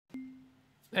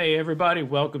Hey everybody,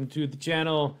 welcome to the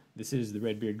channel. This is the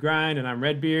Redbeard Grind and I'm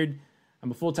Redbeard.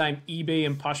 I'm a full-time eBay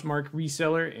and Poshmark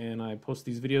reseller and I post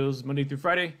these videos Monday through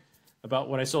Friday about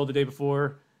what I sold the day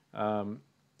before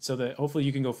so that hopefully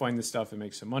you can go find this stuff and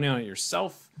make some money on it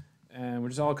yourself, and we're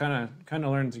just all kind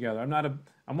of learning together.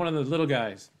 I'm one of the little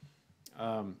guys.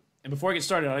 And before I get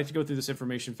started, I like to go through this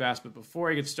information fast, but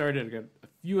before I get started, I got a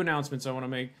few announcements I want to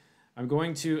make. I'm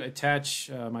going to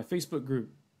attach my Facebook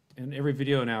group in every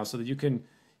video now so that you can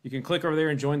click over there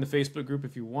and join the Facebook group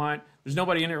if you want. There's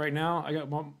nobody in it right now. I got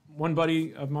one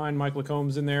buddy of mine, Mike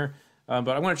Lacombs, in there, but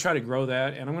I want to try to grow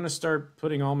that, and I'm going to start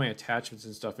putting all my attachments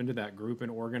and stuff into that group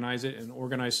and organize it and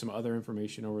organize some other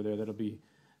information over there that'll be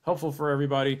helpful for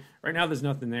everybody. Right now, there's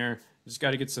nothing there. Just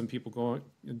got to get some people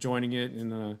joining it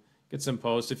and get some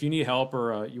posts. If you need help,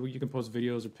 or you can post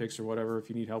videos or pics or whatever if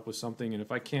you need help with something, and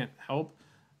if I can't help,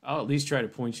 I'll at least try to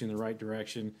point you in the right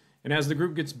direction. And as the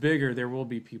group gets bigger, there will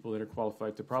be people that are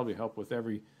qualified to probably help with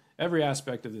every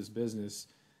aspect of this business.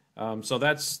 So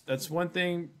that's one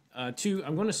thing. Two,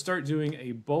 I'm going to start doing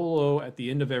a bolo at the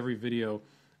end of every video,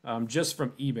 just from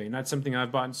eBay. Not something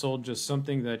I've bought and sold, just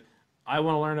something that I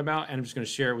want to learn about, and I'm just going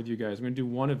to share it with you guys. I'm going to do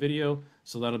one a video,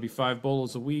 so that'll be 5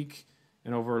 bolos a week,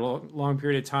 and over a long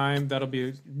period of time, that'll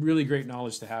be really great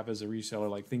knowledge to have as a reseller,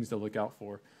 like things to look out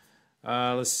for.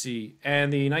 Let's see.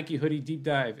 And the Nike hoodie deep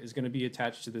dive is going to be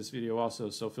attached to this video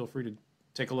also, so feel free to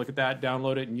take a look at that,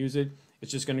 download it, and use it.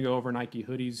 It's just going to go over Nike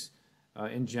hoodies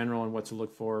in general and what to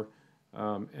look for,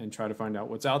 and try to find out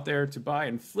what's out there to buy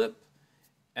and flip.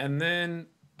 And then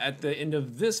at the end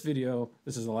of this video,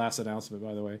 this is the last announcement,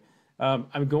 by the way,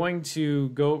 I'm going to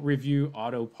go review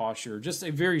Auto Posture. Just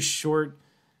a very short,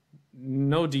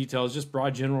 no details, just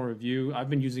broad general review. I've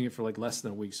been using it for like less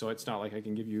than a week, so it's not like I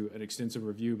can give you an extensive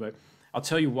review, but I'll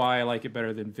tell you why I like it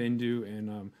better than Vindu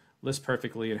and List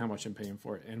Perfectly, and how much I'm paying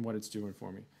for it and what it's doing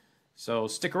for me. So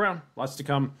stick around, lots to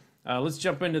come. Let's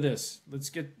jump into this. Let's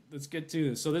get to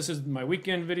this. So this is my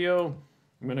weekend video.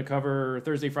 I'm going to cover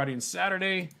Thursday, Friday, and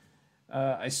Saturday.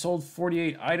 I sold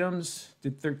 48 items,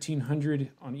 did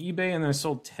 1,300 on eBay, and then I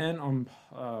sold 10 on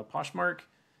Poshmark.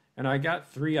 And I got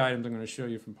 3 items I'm going to show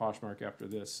you from Poshmark after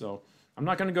this. So I'm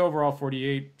not going to go over all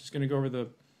 48. Just going to go over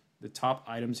the top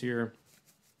items here,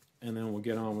 and then we'll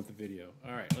get on with the video.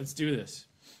 All right, let's do this.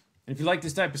 And if you like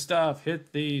this type of stuff,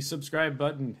 hit the subscribe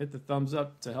button, hit the thumbs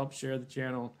up to help share the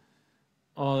channel,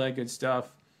 all that good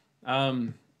stuff.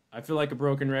 I feel like a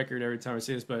broken record every time I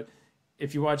say this, but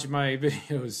if you watch my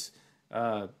videos,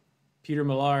 Peter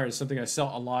Millar is something I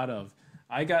sell a lot of.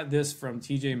 I got this from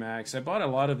TJ Maxx. I bought a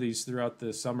lot of these throughout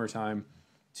the summertime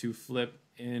to flip,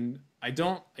 and I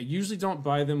usually don't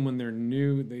buy them when they're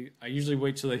new. I usually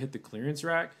wait till they hit the clearance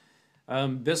rack.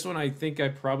 This one I think I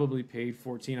probably paid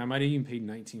 14. I might have even paid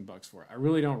 19 bucks for it. I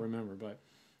really don't remember, but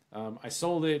I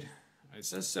sold it. It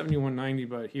says $71.90,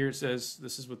 but here it says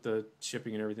this is with the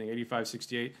shipping and everything,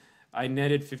 $85.68. I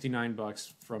netted 59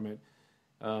 bucks from it.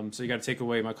 So you got to take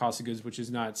away my cost of goods, which is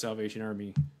not Salvation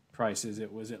Army prices.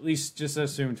 It was at least, just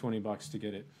assume 20 bucks to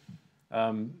get it.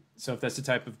 So if that's the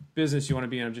type of business you want to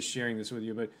be in, I'm just sharing this with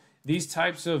you. But these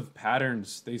types of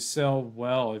patterns, they sell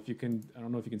well. If you can, I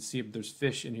don't know if you can see it, but there's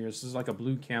fish in here. This is like a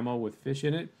blue camo with fish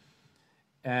in it.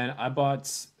 And I bought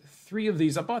 3 of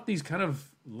these. I bought these kind of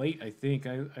late, I think.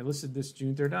 I listed this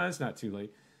June 3rd. No, it's not too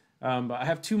late. But I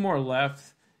have 2 more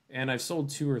left, and I've sold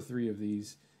 2 or 3 of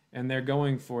these. And they're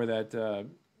going for that $60,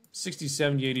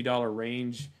 $70, $80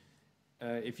 range.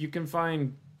 If you can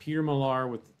find Peter Millar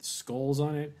with skulls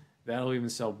on it, that'll even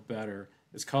sell better.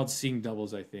 It's called Seeing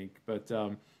Doubles, I think. But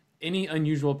any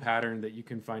unusual pattern that you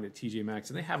can find at TJ Maxx,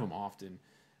 and they have them often,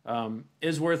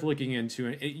 is worth looking into.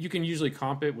 And you can usually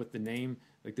comp it with the name.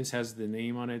 Like this has the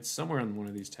name on it. It's somewhere on one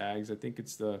of these tags. I think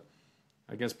it's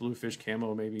I guess Bluefish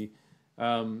Camo maybe.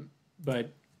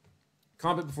 But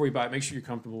comp it before you buy it. Make sure you're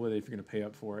comfortable with it if you're going to pay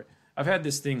up for it. I've had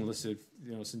this thing listed,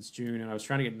 since June, and I was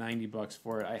trying to get 90 bucks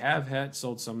for it. I have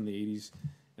sold some in the 80s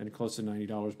and close to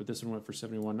 $90, but this one went for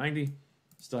 $71.90.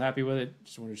 Still happy with it.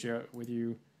 Just wanted to share it with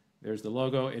you. There's the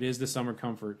logo. It is the Summer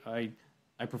Comfort. I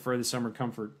prefer the Summer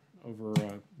Comfort over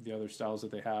the other styles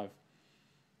that they have.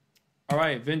 All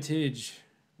right, vintage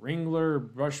Wrangler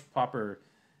brush popper.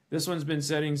 This one's been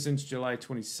setting since July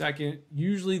 22nd.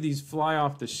 Usually these fly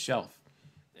off the shelf,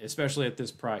 especially at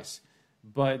this price.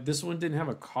 But this one didn't have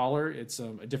a collar. It's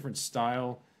a different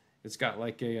style. It's got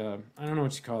like a, I don't know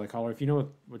what you call it, collar. If you know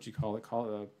what you call it,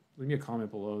 leave me a comment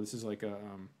below. This is like a,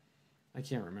 I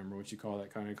can't remember what you call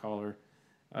that kind of collar.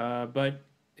 But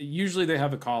usually they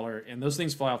have a collar, and those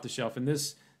things fly off the shelf. And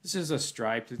this is a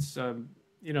striped. It's,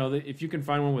 if you can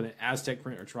find one with an Aztec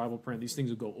print or tribal print, these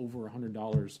things will go over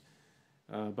 $100.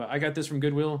 But I got this from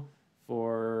Goodwill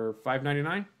for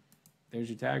 $5.99. There's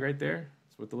your tag right there.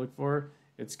 That's what to look for.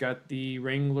 It's got the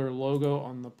Wrangler logo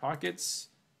on the pockets.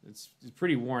 It's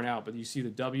pretty worn out, but you see the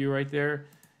W right there.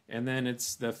 And then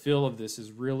it's the feel of this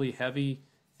is really heavy,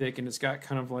 thick, and it's got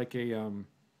kind of like a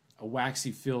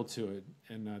waxy feel to it.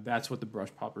 And that's what the brush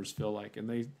poppers feel like.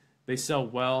 And they sell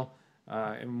well.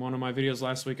 In one of my videos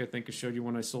last week, I think I showed you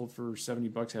one I sold for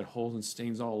 $70, had holes and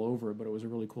stains all over it, but it was a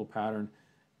really cool pattern,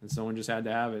 and someone just had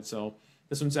to have it. So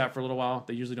this one sat for a little while.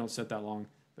 They usually don't sit that long,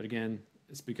 but again,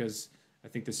 it's because I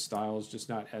think this style is just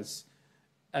not as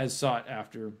sought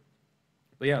after.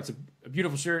 But yeah, it's a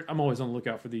beautiful shirt. I'm always on the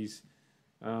lookout for these.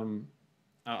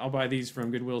 I'll buy these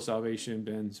from Goodwill, Salvation,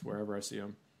 Bins, wherever I see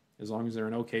them, as long as they're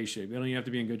in okay shape. They don't even have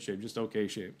to be in good shape, just okay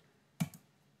shape.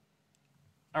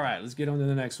 All right, let's get on to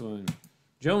the next one.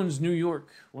 Jones, New York,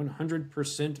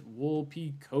 100% wool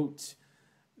pea coat.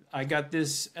 I got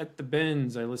this at the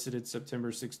bins. I listed it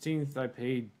September 16th. I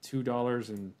paid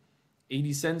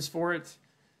 $2.80 for it.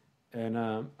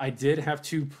 And I did have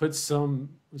to put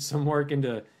some work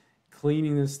into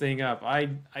cleaning this thing up. I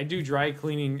do dry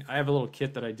cleaning. I have a little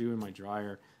kit that I do in my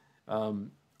dryer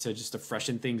to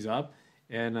freshen things up.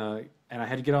 And I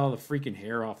had to get all the freaking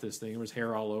hair off this thing. There was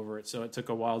hair all over it, so it took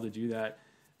a while to do that.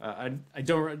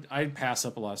 I pass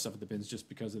up a lot of stuff at the bins just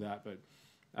because of that, but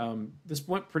this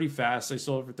went pretty fast. I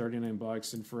sold it for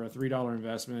 $39, and for a $3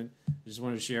 investment, I just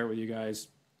wanted to share it with you guys.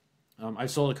 I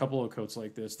sold a couple of coats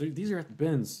like this. These are at the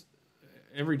bins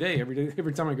every day.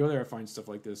 Every time I go there, I find stuff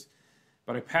like this.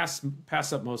 But I pass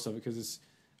up most of it because it's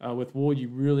with wool, you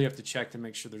really have to check to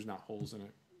make sure there's not holes in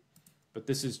it. But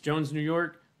this is Jones, New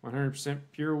York, 100%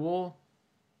 pure wool.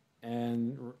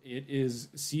 And it is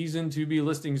seasoned to be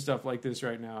listing stuff like this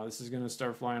right now. This is going to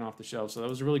start flying off the shelf. So that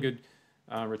was a really good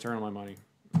return on my money.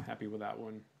 I'm happy with that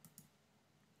one.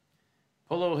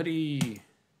 Polo hoodie.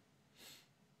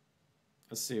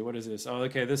 Let's see, what is this? Oh,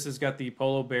 okay, this has got the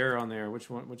Polo Bear on there. Which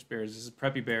bear is this? This is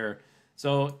Preppy Bear.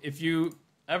 So if you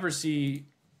ever see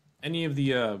any of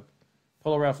the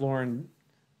Polo Ralph Lauren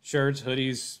shirts,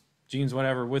 hoodies, jeans,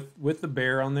 whatever, with the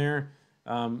bear on there,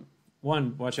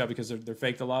 one, watch out because they're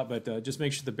faked a lot, but just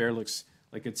make sure the bear looks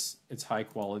like it's high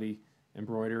quality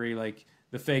embroidery. Like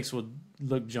the fakes will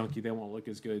look junky; they won't look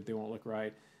as good. They won't look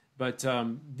right. But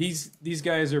these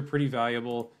guys are pretty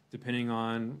valuable depending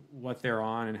on what they're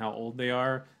on and how old they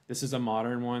are. This is a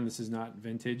modern one. This is not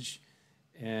vintage.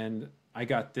 And I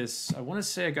got this. I want to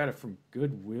say I got it from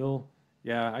Goodwill.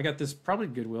 Yeah, I got this probably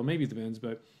Goodwill, maybe the bins,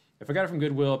 but if I got it from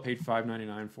Goodwill, I paid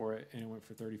 $5.99 for it, and it went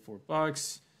for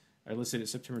 $34. I listed it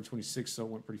September 26th, so it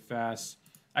went pretty fast.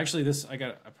 Actually, I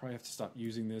probably have to stop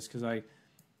using this because I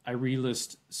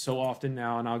relist so often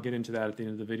now, and I'll get into that at the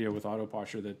end of the video with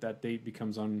Autoposher, that date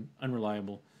becomes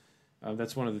unreliable.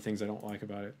 That's one of the things I don't like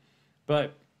about it.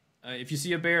 But if you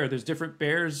see a bear, there's different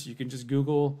bears. You can just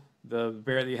Google the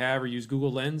bear that you have or use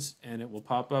Google Lens, and it will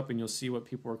pop up, and you'll see what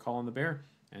people are calling the bear,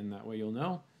 and that way you'll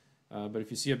know. But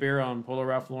if you see a bear on Polo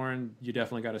Ralph Lauren, you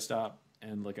definitely got to stop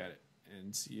and look at it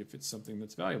and see if it's something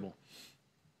that's valuable.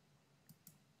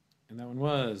 And that one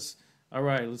was. All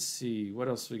right, let's see. What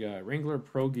else we got? Wrangler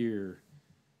Pro Gear.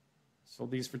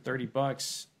 Sold these for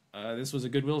 $30. This was a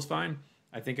Goodwill's find.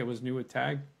 I think it was new with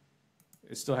tag.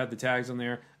 It still had the tags on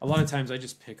there. A lot of times I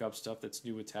just pick up stuff that's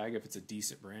new with tag if it's a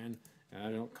decent brand. And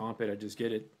I don't comp it. I just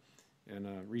get it and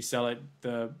resell it.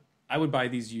 I would buy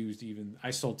these used even.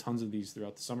 I sold tons of these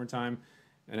throughout the summertime.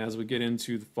 And as we get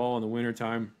into the fall and the winter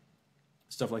time,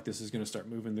 stuff like this is going to start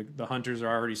moving. The hunters are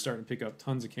already starting to pick up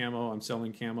tons of camo. I'm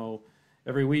selling camo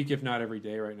every week, if not every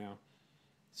day right now.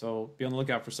 So be on the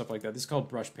lookout for stuff like that. This is called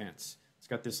brush pants. It's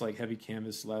got this like heavy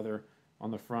canvas leather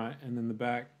on the front, and then the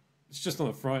back, it's just on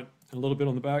the front and a little bit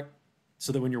on the back,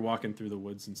 so that when you're walking through the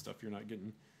woods and stuff, you're not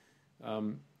getting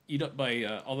eat up by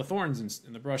all the thorns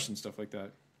and the brush and stuff like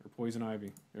that, or poison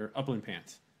ivy, or upland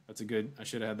pants. I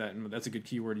should have had that, and that's a good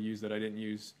keyword to use that I didn't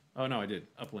use. Oh no, I did.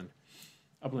 Upland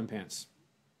pants.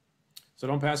 So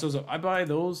don't pass those up. I buy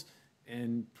those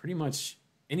in pretty much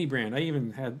any brand. I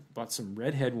even bought some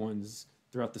redhead ones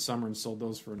throughout the summer and sold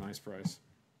those for a nice price.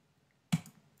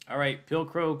 All right,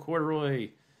 Pilcrow corduroy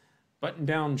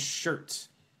button-down shirt.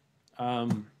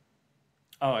 I'm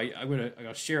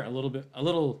gonna share a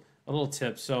little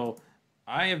tip. So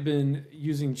I have been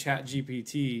using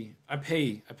ChatGPT. I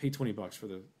pay $20 for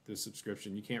the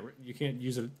subscription. You can't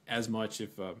use it as much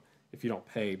if you don't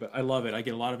pay, but I love it. I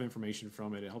get a lot of information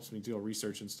from it. It helps me do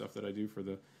research and stuff that I do for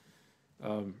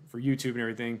YouTube and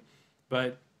everything.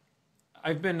 But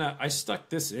I stuck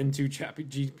this into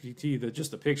ChatGPT,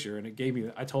 just a picture, and it gave me.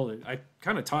 I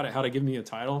kind of taught it how to give me a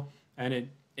title, and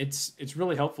it's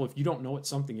really helpful if you don't know what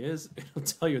something is. It'll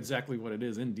tell you exactly what it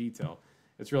is in detail.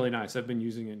 It's really nice. I've been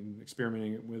using it and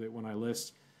experimenting with it when I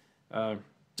list.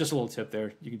 Just a little tip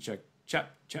there. You can check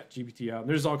ChatGPT out.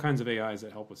 There's all kinds of AIs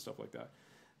that help with stuff like that.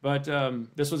 But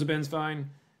this was a Ben's find.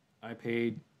 I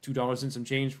paid $2 and some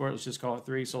change for it. Let's just call it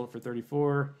 $3. Sold it for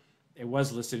 $34. It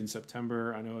was listed in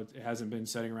September. I know it hasn't been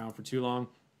sitting around for too long.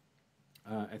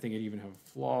 I think it even have a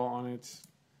flaw on it.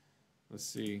 Let's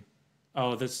see.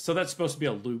 Oh, so that's supposed to be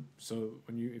a loop. So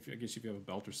when I guess if you have a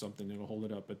belt or something, it'll hold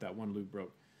it up. But that one loop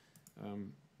broke.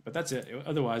 But that's it.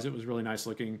 Otherwise, it was really nice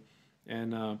looking.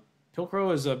 And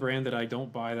Pilcrow is a brand that I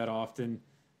don't buy that often,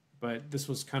 but this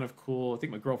was kind of cool. I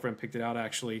think my girlfriend picked it out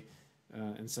actually,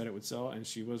 and said it would sell, and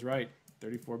she was right.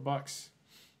 $34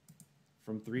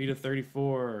 from $3 to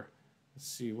 $34. Let's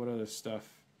see what other stuff.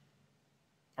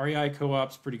 REI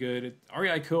Co-op's pretty good.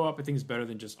 REI Co-op I think is better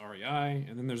than just REI,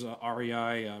 and then there's a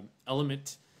REI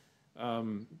Element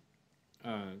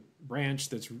branch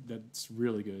that's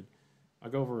really good. I'll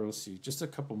go over, let's see, just a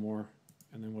couple more,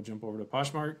 and then we'll jump over to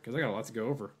Poshmark, because I got a lot to go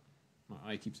over.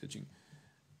 My eye keeps itching.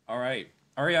 All right,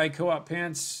 REI Co-op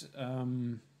pants. I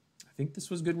think this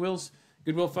was Goodwill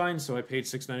find, so I paid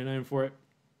 $6.99 for it.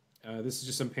 This is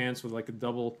just some pants with like the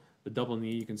double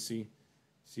knee, you can see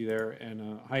there.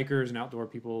 And hikers and outdoor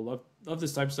people love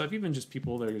this type of stuff, even just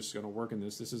people that are just going to work in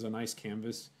this. This is a nice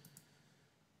canvas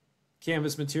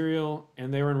material,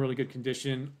 and they were in really good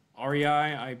condition. REI,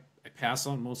 I pass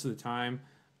on most of the time.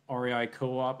 REI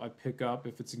Co-op I pick up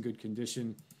if it's in good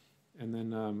condition. And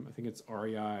then I think it's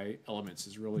REI Elements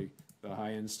is really the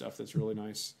high-end stuff that's really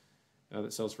nice,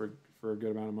 that sells for a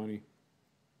good amount of money.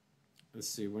 Let's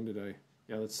see, when did I...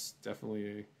 Yeah, that's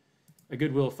definitely a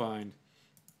Goodwill find.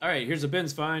 All right, here's a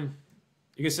Ben's find.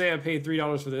 You can say I paid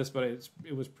 $3 for this, but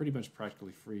it was pretty much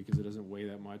practically free because it doesn't weigh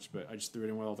that much, but I just threw it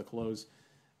in with all the clothes.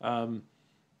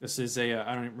 This is I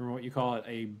don't even remember what you call it,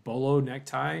 a bolo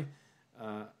necktie.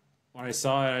 When I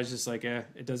saw it, I was just like,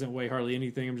 it doesn't weigh hardly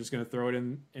anything. I'm just going to throw it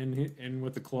in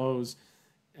with the clothes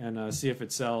and see if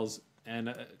it sells. And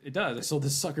it does. I sold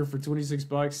this sucker for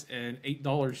 $26 and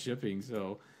 $8 shipping.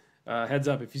 So heads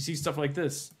up, if you see stuff like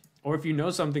this, or if you know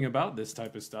something about this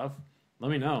type of stuff, let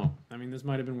me know. I mean, this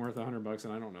might have been worth $100,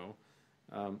 and I don't know.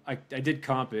 I did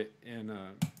comp it, and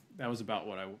that was about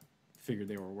what I figured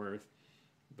they were worth.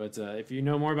 But if you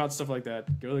know more about stuff like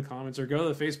that, go to the comments or go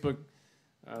to the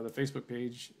Facebook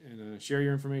page and share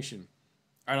your information.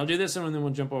 All right, I'll do this one, and then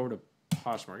we'll jump over to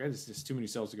Poshmark. There's just too many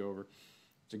sales to go over.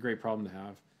 It's a great problem to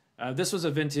have. This was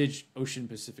a vintage Ocean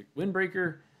Pacific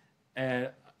windbreaker, and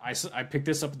I picked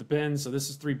this up at the bin, so this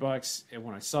is $3. And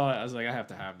when I saw it, I was like, I have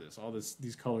to have this.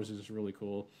 These colors are just really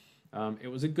cool. It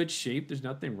was a good shape. There's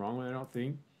nothing wrong with it, I don't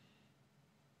think.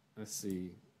 Let's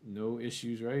see, no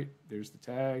issues, right? There's the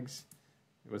tags.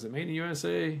 Was it made in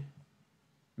USA?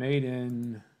 Made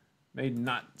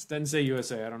not. It doesn't say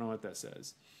USA. I don't know what that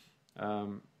says.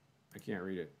 I can't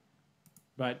read it.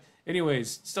 But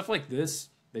anyways, stuff like this,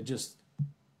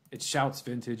 it shouts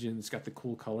vintage and it's got the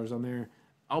cool colors on there.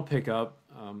 I'll pick up,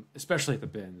 especially at the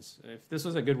bins. If this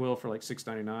was at Goodwill for like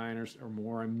 $6.99 or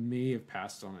more, I may have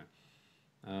passed on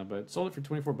it. But sold it for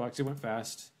 $24. It went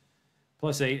fast,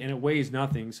 +8, and it weighs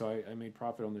nothing, so I made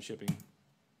profit on the shipping.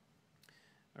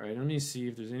 All right, let me see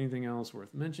if there's anything else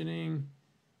worth mentioning,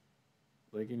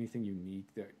 like anything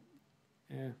unique that,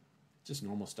 just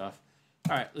normal stuff.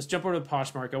 All right, let's jump over to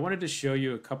Poshmark. I wanted to show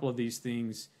you a couple of these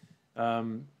things.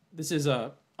 This is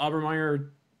a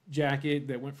Obermeyer jacket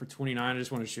that went for $29. I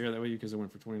just want to share that with you because it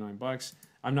went for $29.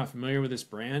 I'm not familiar with this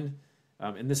brand,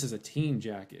 and this is a team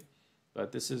jacket,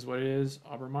 but this is what it is,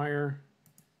 Obermeyer.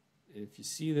 If you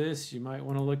see this, you might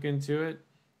want to look into it.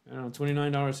 I don't know,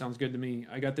 $29 sounds good to me.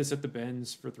 I got this at the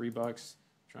Ben's for $3.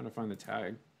 Trying to find the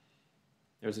tag.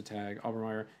 There's a tag,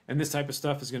 Obermeyer. And this type of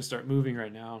stuff is going to start moving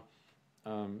right now.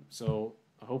 So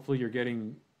hopefully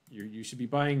you should be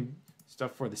buying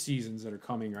stuff for the seasons that are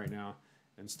coming right now,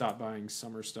 and stop buying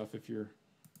summer stuff if you're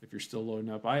still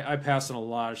loading up. I pass on a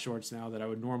lot of shorts now that I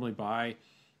would normally buy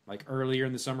like earlier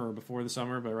in the summer or before the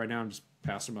summer, but right now I'm just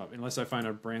passing them up unless I find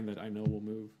a brand that I know will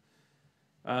move.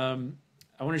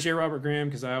 I want to share Robert Graham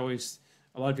because a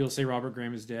lot of people say Robert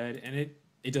Graham is dead, and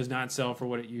it does not sell for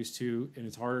what it used to, and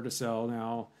it's harder to sell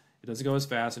now. It doesn't go as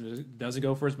fast, and it doesn't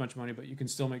go for as much money, but you can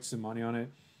still make some money on it.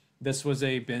 This was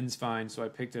a Ben's find, so I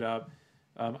picked it up.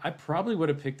 I probably would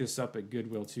have picked this up at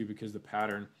Goodwill too because of the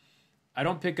pattern. I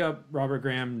don't pick up Robert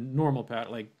Graham normal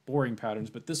like boring patterns,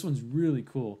 but this one's really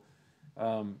cool.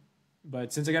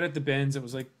 But since I got it at the Ben's, it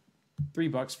was like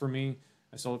 $3 for me.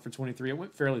 I sold it for $23. It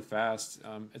went fairly fast.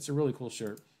 It's a really cool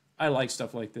shirt. I like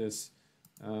stuff like this.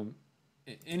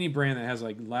 Any brand that has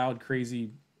like loud,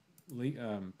 crazy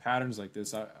patterns like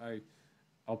this,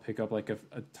 I'll I'll pick up like a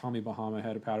Tommy Bahama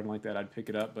had a pattern like that, I'd pick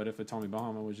it up. But if a Tommy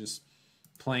Bahama was just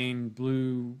plain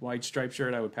blue, white striped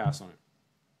shirt, I would pass on it.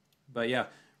 But yeah,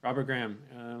 Robert Graham.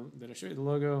 Did I show you the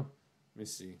logo? Let me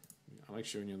see. I like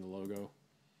showing you the logo.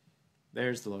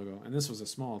 There's the logo. And this was a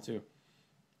small too.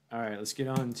 All right, let's get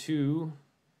on to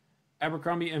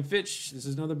Abercrombie and Fitch. This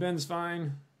is another Ben's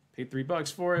find. Paid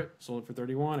 $3 for it. Sold it for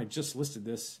 31. I just listed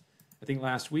this, I think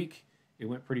last week. It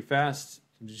went pretty fast.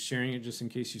 I'm just sharing it just in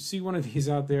case you see one of these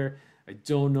out there. I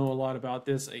don't know a lot about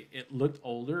this. It looked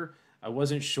older. I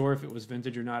wasn't sure if it was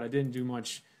vintage or not. I didn't do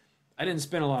much. I didn't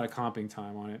spend a lot of comping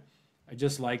time on it. I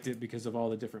just liked it because of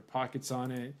all the different pockets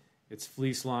on it. It's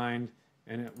fleece lined,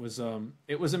 and it was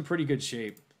in pretty good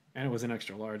shape, and it was an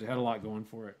extra large. It had a lot going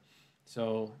for it.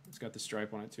 So it's got the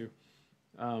stripe on it too.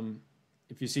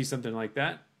 If you see something like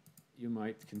that, you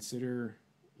might consider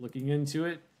looking into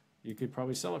it. You could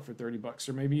probably sell it for $30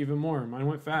 or maybe even more. Mine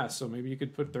went fast, so maybe you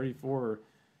could put 34 or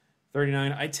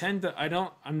 39.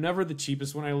 I'm never the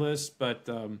cheapest when I list, but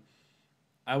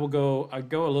I go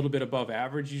a little bit above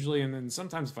average usually, and then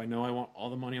sometimes if I know I want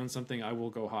all the money on something, I will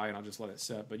go high and I'll just let it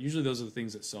set. But usually those are the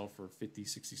things that sell for 50,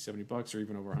 60, 70 bucks or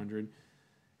even over 100.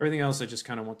 Everything else I just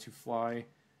kind of want to fly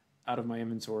out of my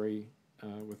inventory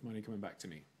with money coming back to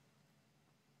me.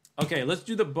 Okay, let's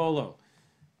do the bolo.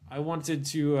 I'm going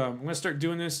to start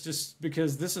doing this just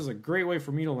because this is a great way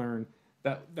for me to learn.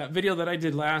 That video that I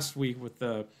did last week with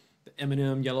the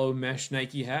M&M yellow mesh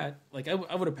Nike hat, like I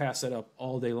would have passed that up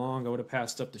all day long. I would have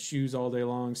passed up the shoes all day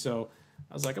long. So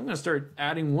I was like, I'm going to start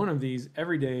adding one of these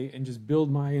every day and just build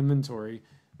my inventory,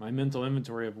 my mental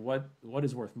inventory of what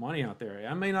is worth money out there.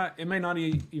 It may not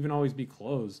even always be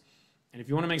clothes. And if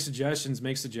you want to make suggestions,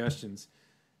 make suggestions.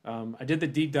 I did the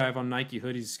deep dive on Nike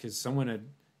hoodies because someone had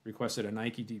requested a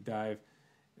Nike deep dive,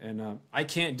 and I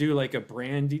can't do like a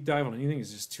brand deep dive on anything.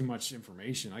 It's just too much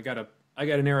information. I gotta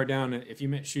narrow down. If you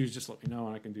meant shoes, just let me know,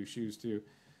 and I can do shoes too.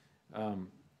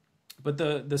 But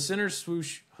the center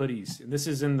swoosh hoodies, and this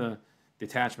is in the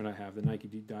attachment I have, the Nike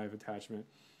deep dive attachment,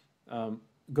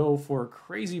 go for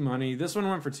crazy money. This one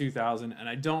went for $2,000, and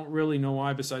I don't really know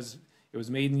why. Besides, it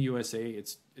was made in the USA.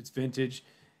 It's vintage,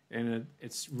 and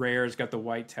it's rare. It's got the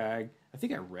white tag. I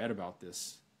think I read about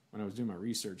this when I was doing my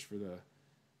research for the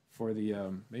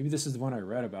maybe this is the one I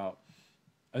read about.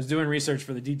 I was doing research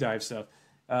for the deep dive stuff.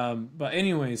 But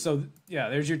anyway, so yeah,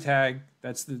 there's your tag.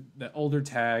 That's the older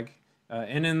tag.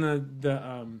 And in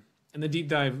the deep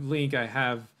dive link, I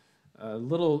have a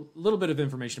little bit of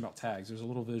information about tags. There's a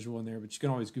little visual in there, but you can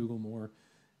always Google more.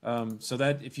 So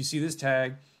that if you see this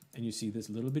tag and you see this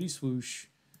little bitty swoosh,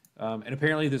 and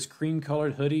apparently this cream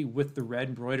colored hoodie with the red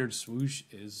embroidered swoosh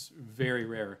is very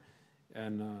rare.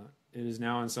 And it is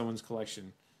now in someone's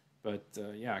collection. But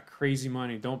yeah, crazy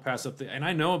money. Don't pass up and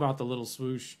I know about the little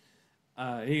swoosh.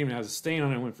 It even has a stain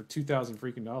on it. It went for $2,000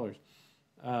 freaking dollars.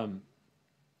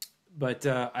 But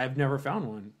I've never found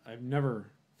one. I've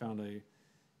never found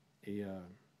a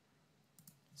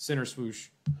center swoosh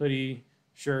hoodie,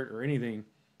 shirt, or anything.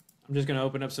 I'm just gonna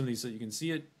open up some of these so you can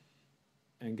see it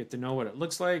and get to know what it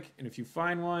looks like. And if you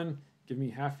find one, give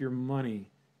me half your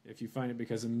money. If you find it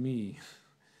because of me.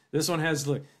 This one has,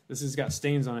 look, this has got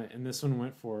stains on it, and this one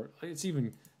went for, it's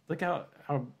even, look how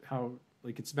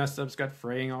like it's messed up. It's got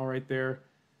fraying all right there.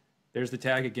 There's the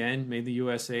tag again, made in the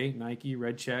USA, Nike,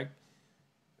 red check,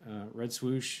 red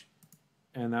swoosh.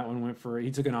 And that one went for, he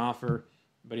took an offer,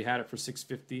 but he had it for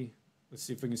 $650. Let's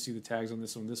see if we can see the tags on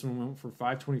this one. This one went for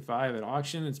 $525 at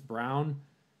auction. It's brown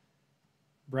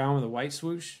with a white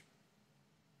swoosh.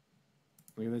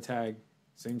 Look at the tag,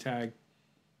 same tag.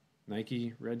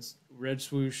 Nike, red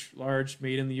swoosh, large,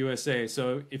 made in the USA.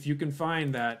 So if you can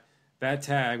find that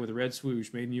tag with a red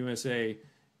swoosh, made in the USA,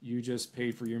 you just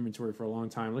paid for your inventory for a long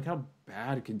time. Look how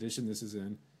bad a condition this is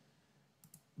in.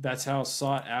 That's how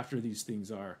sought after these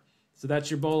things are. So that's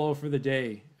your bolo for the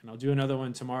day, and I'll do another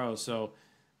one tomorrow. So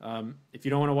if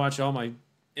you don't want to watch all my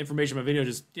information, my video,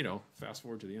 just fast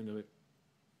forward to the end of it.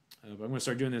 But I'm going to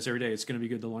start doing this every day. It's going to be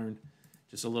good to learn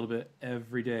just a little bit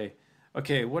every day.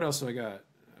 Okay, what else do I got?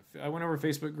 I went over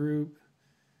Facebook group,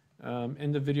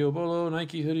 end of video bolo,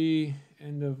 Nike hoodie,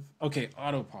 okay,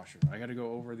 auto posture. I got to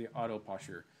go over the auto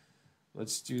posture.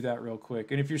 Let's do that real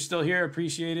quick. And if you're still here,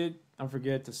 appreciate it. Don't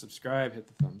forget to subscribe, hit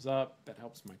the thumbs up. That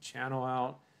helps my channel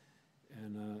out.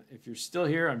 And if you're still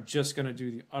here, I'm just going to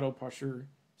do the auto posture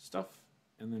stuff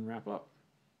and then wrap up.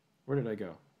 Where did I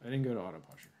go? I didn't go to auto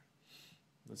posture.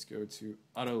 Let's go to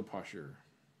auto posture.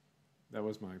 That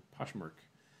was my Poshmark.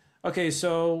 Okay,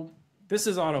 so this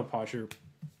is auto posture,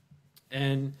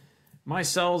 and my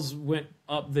sales went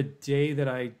up the day that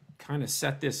I kind of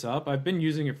set this up. I've been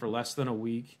using it for less than a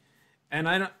week, and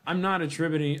I'm not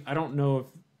attributing. I don't know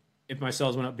if my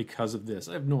sales went up because of this.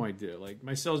 I have no idea. Like,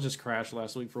 my sales just crashed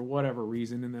last week for whatever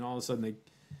reason, and then all of a sudden they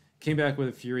came back with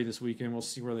a fury this weekend. We'll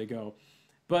see where they go.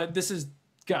 But this has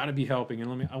got to be helping,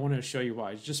 and I want to show you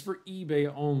why. It's just for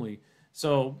eBay only.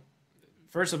 So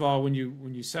first of all, when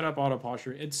you set up Auto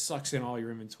Posture, it sucks in all your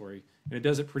inventory, and it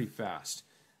does it pretty fast.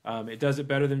 It does it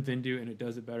better than Vindu, and it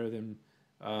does it better than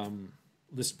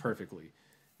List Perfectly.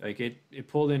 Like, it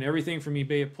pulled in everything from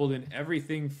eBay. It pulled in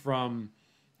everything from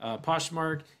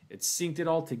Poshmark. It synced it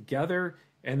all together,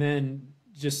 and then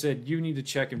just said, you need to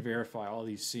check and verify all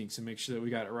these syncs and make sure that we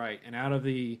got it right. And out of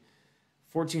the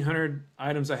 1,400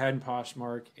 items I had in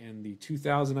Poshmark and the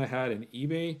 2,000 I had in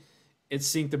eBay, it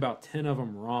synced about 10 of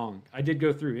them wrong. I did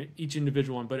go through each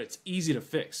individual one, but it's easy to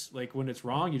fix. Like, when it's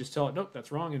wrong, you just tell it, nope,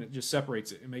 that's wrong, and it just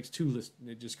separates it. It makes two lists.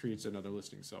 It just creates another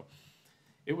listing. So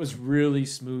it was really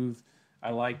smooth.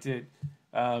 I liked it.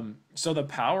 So the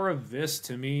power of this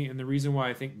to me, and the reason why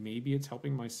I think maybe it's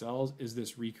helping my sales, is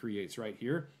this recreates right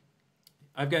here.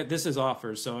 I've got, this is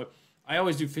offers. So I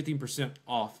always do 15%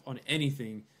 off on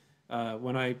anything.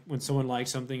 When someone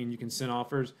likes something and you can send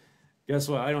offers, guess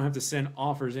what? I don't have to send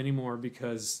offers anymore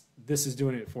because this is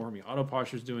doing it for me. Auto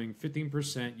Posture is doing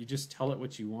 15%. You just tell it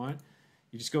what you want.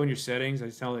 You just go in your settings. I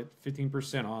tell it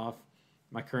 15% off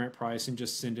my current price and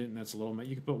just send it, and that's a little bit.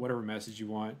 You can put whatever message you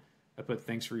want. I put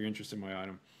thanks for your interest in my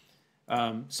item.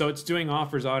 So it's doing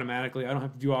offers automatically. I don't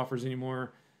have to do offers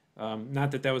anymore.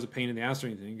 Not that that was a pain in the ass or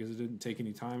anything, because it didn't take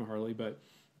any time hardly, but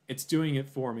it's doing it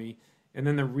for me. And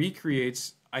then the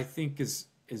recreates, I think, is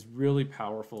really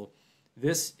powerful.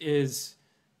 This is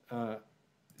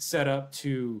set up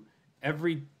to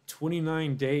every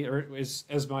 29 days, or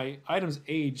as my items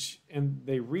age, and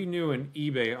they renew in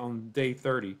eBay on day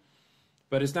 30.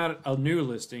 But it's not a new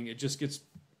listing. It just gets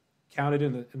counted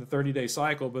in the 30-day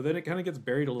cycle, but then it kind of gets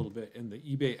buried a little bit in the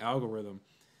eBay algorithm.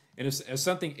 And as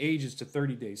something ages to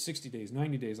 30 days, 60 days,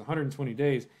 90 days, 120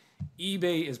 days,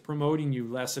 eBay is promoting you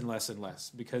less and less and less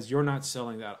because you're not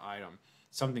selling that item.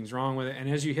 Something's wrong with it. And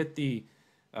as you hit the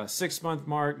 6-month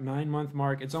mark, 9-month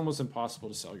mark, it's almost impossible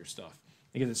to sell your stuff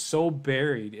because it's so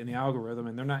buried in the algorithm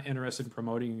and they're not interested in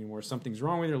promoting anymore. Something's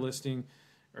wrong with your listing,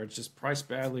 or it's just priced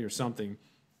badly or something.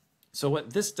 So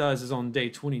what this does is on day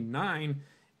 29,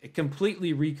 it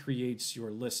completely recreates your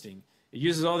listing. It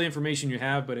uses all the information you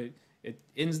have, but it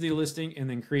ends the listing and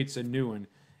then creates a new one.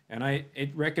 And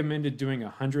it recommended doing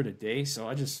 100 a day. So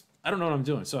I don't know what I'm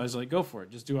doing. So I was like, go for it.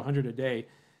 Just do 100 a day.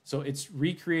 So it's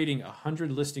recreating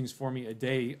 100 listings for me a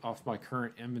day off my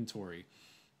current inventory.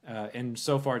 And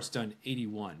so far it's done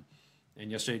 81.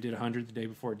 And yesterday it did 100. The day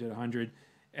before it did 100.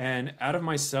 And out of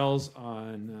my sales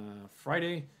on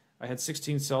Friday, I had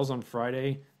 16 sales on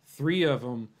Friday. 3 of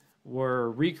them were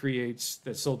recreates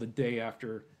that sold the day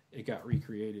after it got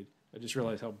recreated. I just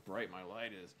realized how bright my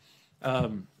light is.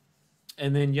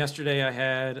 And then yesterday I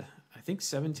had, I think,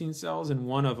 17 sales, and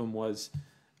one of them was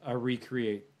a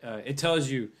recreate. It tells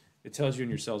you in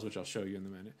your sales, which I'll show you in a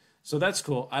minute. So that's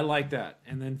cool. I like that.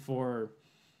 And then for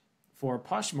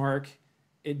Poshmark,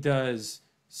 it does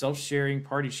self-sharing,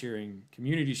 party sharing,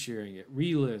 community sharing. It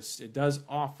relists, it does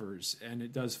offers, and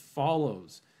it does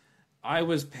follows. I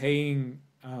was paying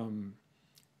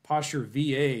Posture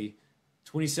VA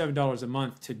 $27 a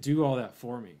month to do all that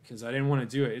for me because I didn't want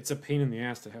to do it. It's a pain in the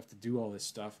ass to have to do all this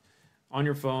stuff on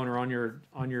your phone or on your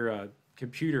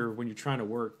computer when you're trying to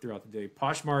work throughout the day.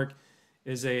 Poshmark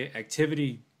is a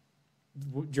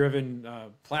activity-driven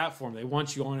platform. They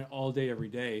want you on it all day, every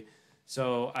day.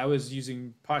 So I was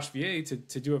using Posh VA to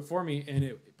do it for me,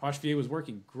 and Posh VA was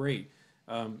working great.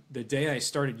 The day I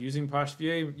started using Posh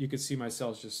VA, you could see my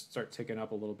sales just start ticking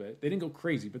up a little bit. They didn't go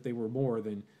crazy, but they were more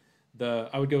than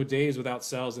I would go days without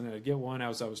sales, and then I'd get one. I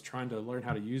was trying to learn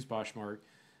how to use Poshmark.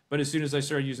 But as soon as I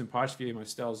started using Posh VA, my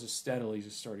sales just steadily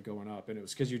started going up, and it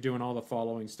was because you're doing all the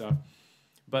following stuff.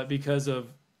 But because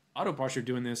of Auto Posture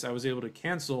doing this, I was able to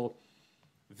cancel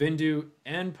Vindu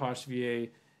and Posh VA,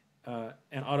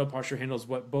 and Auto Posture handles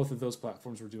what both of those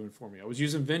platforms were doing for me. I was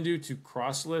using Vindu to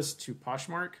cross-list to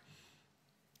Poshmark,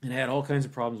 and I had all kinds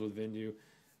of problems with Vindu.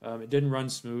 It didn't run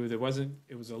smooth. It was a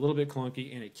little bit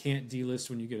clunky, and it can't delist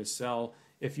when you get a sell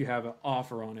if you have an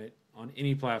offer on it on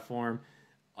any platform.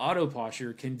 Auto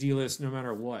Posture can delist no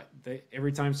matter what.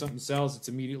 Every time something sells, it's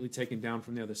immediately taken down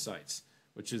from the other sites,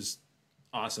 which is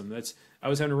awesome. I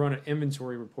was having to run an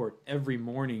inventory report every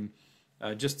morning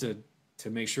just to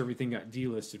make sure everything got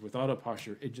delisted. With Auto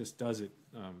Posture, it just does it.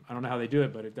 I don't know how they do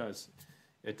it, but it does.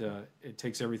 It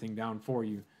takes everything down for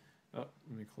you. Oh,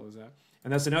 let me close that.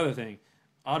 And that's another thing.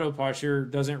 Auto Posture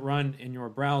doesn't run in your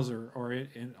browser or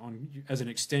as an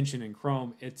extension in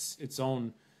Chrome. It's its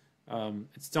own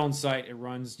site. It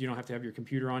runs. You don't have to have your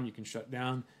computer on. You can shut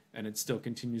down. and it still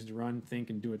continues to run, think,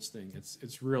 and do its thing.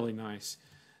 It's really nice.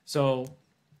 So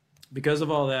because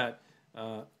of all that,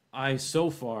 I so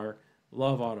far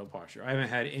love auto posture. I haven't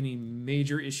had any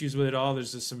major issues with it all.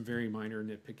 There's just some very minor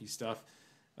nitpicky stuff,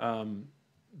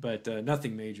 but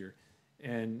nothing major.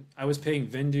 And I was paying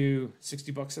Vendu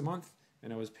 $60 a month,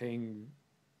 and I was paying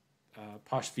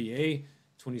Posh VA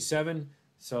 $27.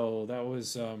 So that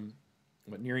was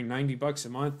nearing $90 a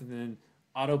month, and then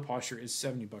auto posture is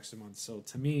 $70 a month. So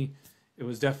to me, it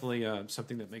was definitely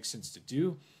something that makes sense to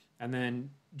do. And then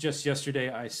just yesterday,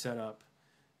 I set up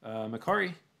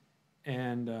Macari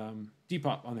and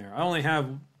Depop on there. I only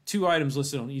have 2 items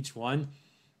listed on each one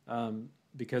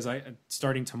because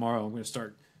starting tomorrow, I'm going to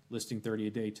start listing 30 a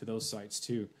day to those sites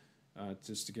too,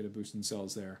 just to get a boost in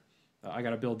sales there. I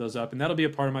got to build those up, and that'll be a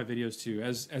part of my videos too.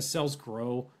 As sales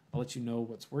grow, I'll let you know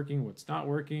what's working, what's not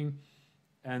working.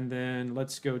 And then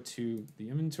let's go to the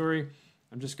inventory.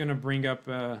 I'm just going to bring up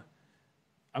an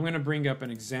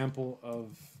example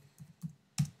of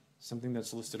something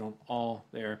that's listed on all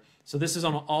there. So this is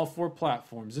on all 4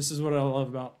 platforms. This is what I love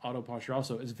about auto posture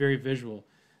also. It's very visual.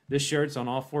 This shirt's on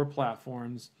all 4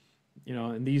 platforms,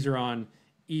 and these are on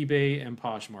eBay and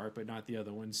Poshmark, but not the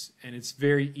other ones. And it's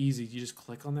very easy. You just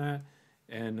click on that,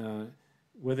 and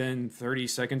within 30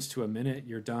 seconds to a minute,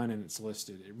 you're done and it's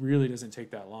listed. It really doesn't take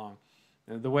that long.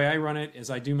 And the way I run it is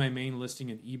I do my main listing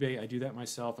in eBay. I do that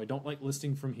myself. I don't like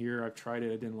listing from here. I've tried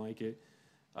it. I didn't like it.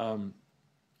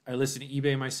 I listed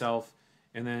eBay myself,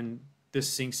 and then this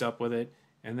syncs up with it.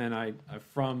 And then I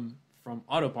from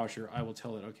auto posture, I will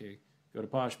tell it, okay, go to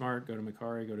Poshmark, go to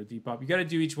Macari, go to Depop. You got to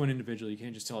do each one individually. You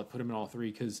can't just tell it, put them in all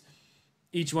 3, because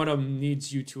each one of them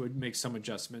needs you to make some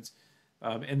adjustments.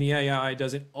 And the AI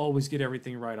doesn't always get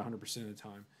everything right 100% of the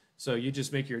time. So you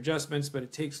just make your adjustments, but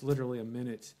it takes literally a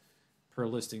minute per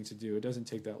listing to do. It doesn't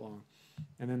take that long.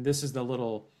 And then this is the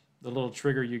little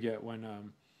trigger you get when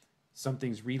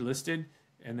something's relisted.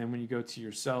 And then when you go to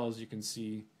your cells, you can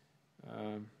see,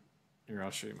 here,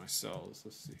 I'll show you my cells.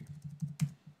 Let's see.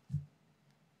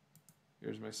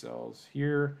 Here's my cells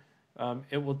here.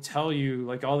 It will tell you,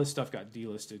 like, all this stuff got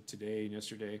delisted today and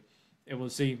yesterday. It will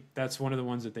see that's one of the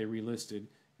ones that they relisted.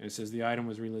 And it says the item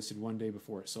was relisted 1 day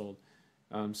before it sold.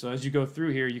 So as you go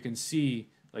through here, you can see,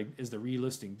 like, is the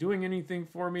relisting doing anything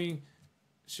for me?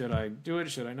 Should I do it?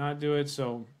 Should I not do it?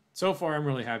 So far, I'm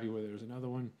really happy with it. There's another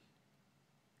one.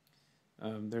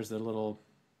 There's the little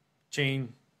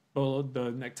chain,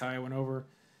 the necktie I went over.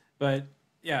 But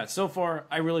yeah, so far,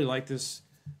 I really like this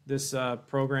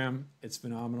program. It's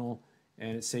phenomenal,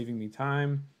 and it's saving me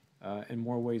time in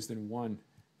more ways than one.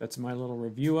 That's my little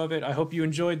review of it. I hope you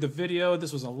enjoyed the video.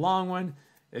 This was a long one.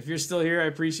 If you're still here, I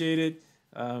appreciate it.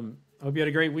 Hope you had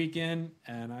a great weekend,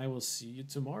 and I will see you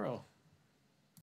tomorrow.